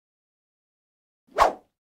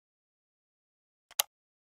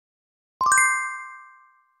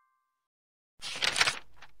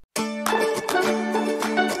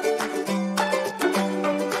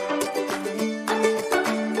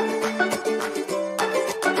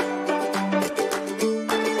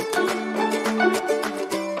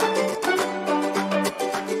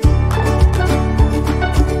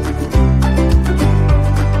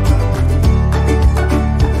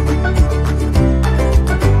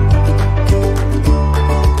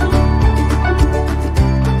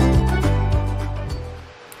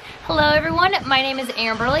is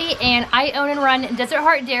Amberly, and I own and run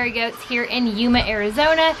DesertHardt Dairy Goats here in Yuma,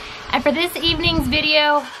 Arizona. And for this evening's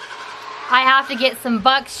video, I have to get some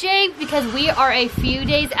bucks shaved because we are a few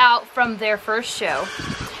days out from their first show.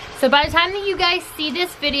 So by the time that you guys see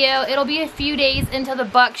this video, it'll be a few days until the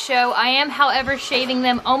buck show. I am, however, shaving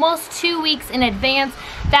them almost 2 weeks in advance.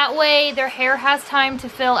 That way their hair has time to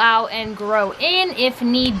fill out and grow in if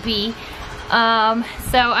need be.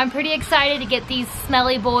 So I'm pretty excited to get these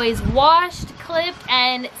smelly boys washed, clipped,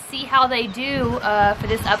 and see how they do for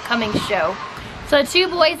this upcoming show. So the two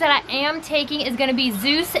boys that I am taking is going to be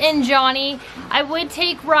Zeus and Johnny. I would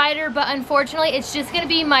take Ryder, but unfortunately it's just going to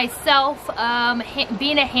be myself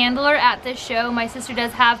being a handler at this show. My sister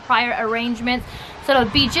does have prior arrangements, so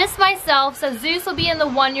it'll be just myself. So Zeus will be in the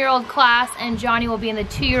 1-year-old class and Johnny will be in the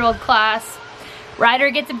 2-year-old class. Ryder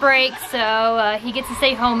gets a break, so he gets to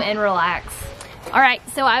stay home and relax. Alright,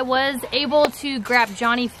 so I was able to grab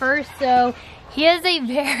Johnny first. So he is a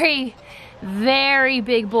very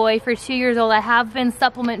big boy for 2 years old. I have been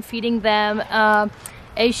supplement feeding them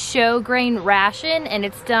a show grain ration, and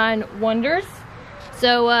it's done wonders.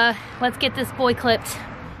 So let's get this boy clipped.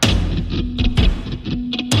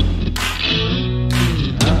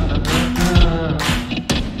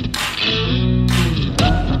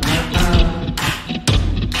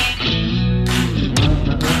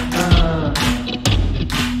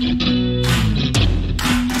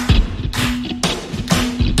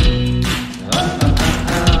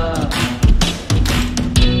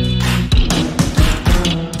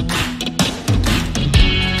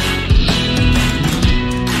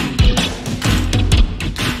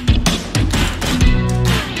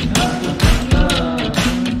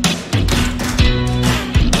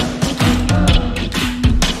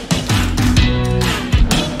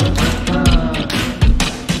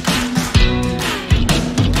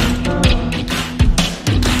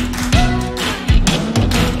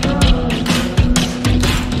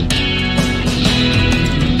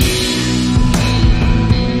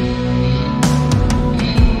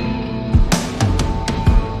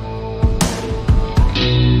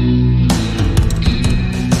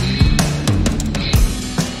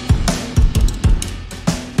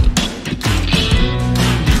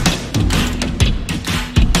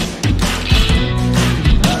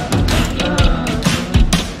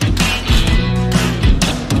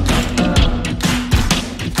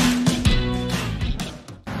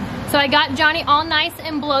 So I got Johnny all nice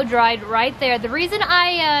and blow dried right there. The reason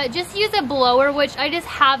I just use a blower, which I just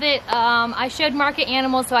have it, I showed Market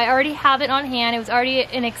Animals, so I already have it on hand. It was already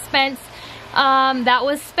an expense that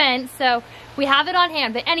was spent, so we have it on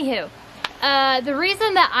hand. But anywho, the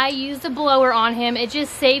reason that I use the blower on him, it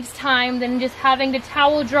just saves time than just having to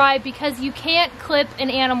towel dry, because you can't clip an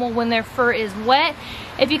animal when their fur is wet.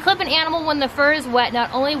 If you clip an animal when the fur is wet,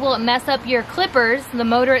 not only will it mess up your clippers, the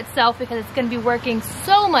motor itself, because it's going to be working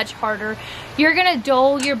so much harder, you're going to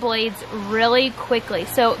dull your blades really quickly.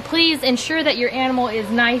 So please ensure that your animal is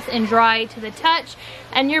nice and dry to the touch,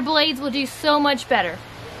 and your blades will do so much better.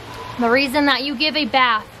 The reason that you give a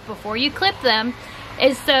bath before you clip them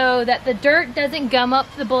is so that the dirt doesn't gum up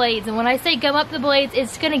the blades. And when I say gum up the blades,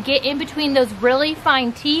 it's going to get in between those really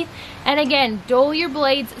fine teeth, and again, dull your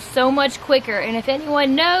blades so much quicker. And if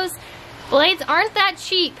anyone knows, blades aren't that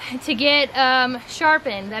cheap to get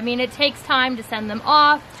sharpened. I mean, it takes time to send them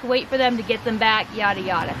off, to wait for them to get them back, yada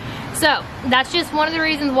yada. So that's just one of the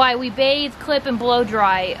reasons why we bathe, clip, and blow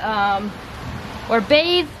dry, or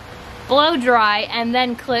bathe, blow dry, and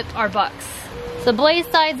then clip our bucks. The blade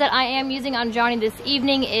size that I am using on Johnny this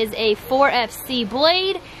evening is a 4FC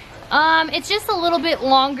blade. It's just a little bit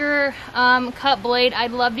longer cut blade. I'd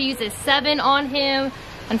love to use a 7 on him.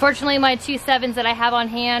 Unfortunately, my 2 7s that I have on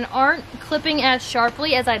hand aren't clipping as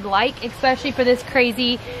sharply as I'd like, especially for this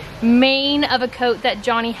crazy mane of a coat that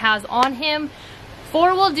Johnny has on him.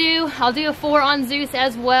 4 will do. I'll do a 4 on Zeus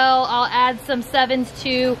as well. I'll add some 7s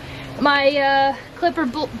to my clipper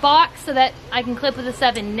box so that I can clip with a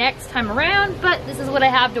 7 next time around, but this is what I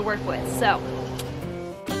have to work with. So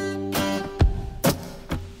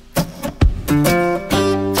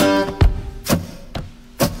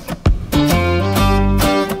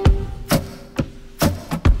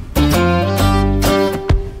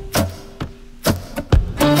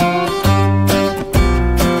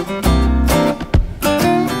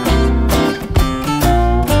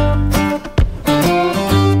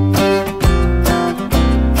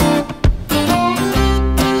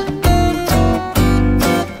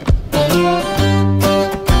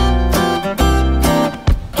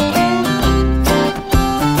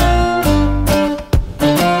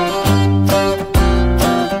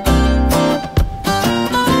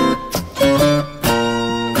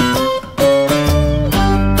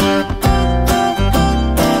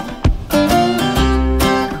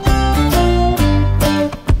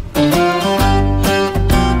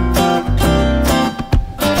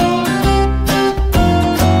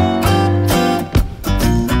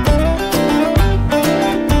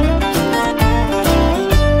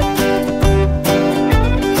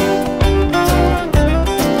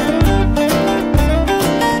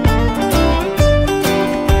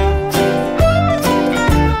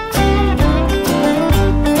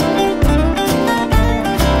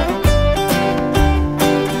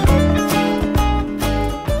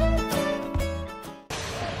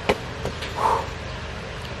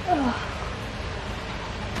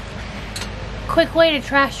quick way to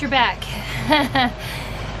trash your back.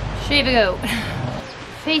 Shave a goat.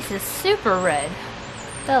 Face is super red.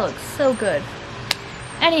 That looks so good.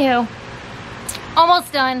 Anywho,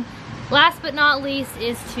 almost done. Last but not least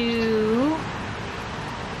is to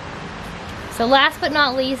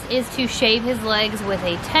shave his legs with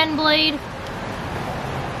a 10 blade.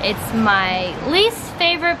 It's my least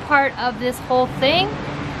favorite part of this whole thing.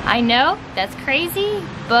 I know, that's crazy,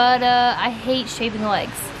 but I hate shaving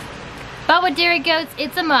legs. But with dairy goats,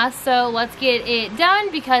 it's a must, so let's get it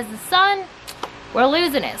done because the sun, we're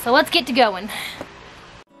losing it. So let's get to going.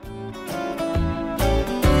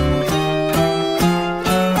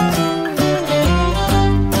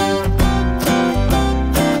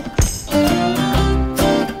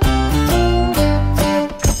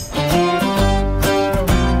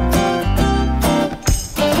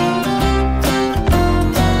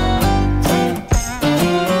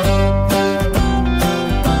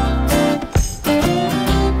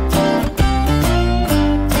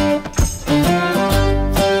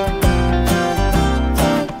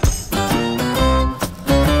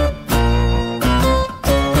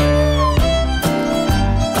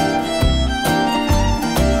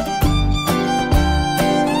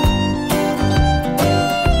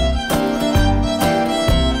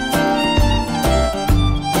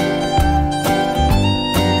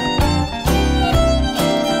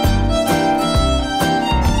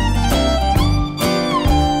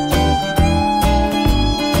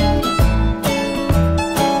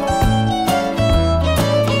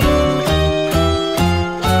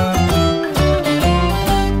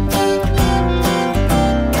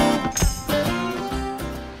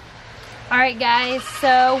 Alright guys,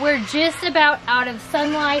 so we're just about out of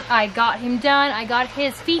sunlight. I got him done. I got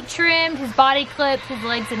his feet trimmed, his body clipped, his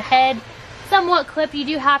legs and head somewhat clipped. You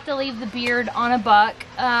do have to leave the beard on a buck.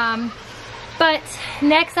 But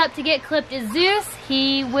next up to get clipped is Zeus.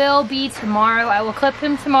 He will be tomorrow. I will clip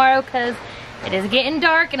him tomorrow because it is getting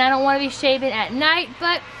dark and I don't want to be shaving at night.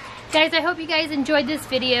 But guys, I hope you guys enjoyed this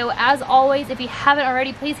video. As always, if you haven't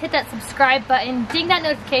already, please hit that subscribe button, ding that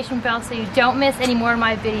notification bell so you don't miss any more of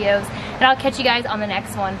my videos. And I'll catch you guys on the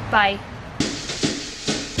next one. Bye.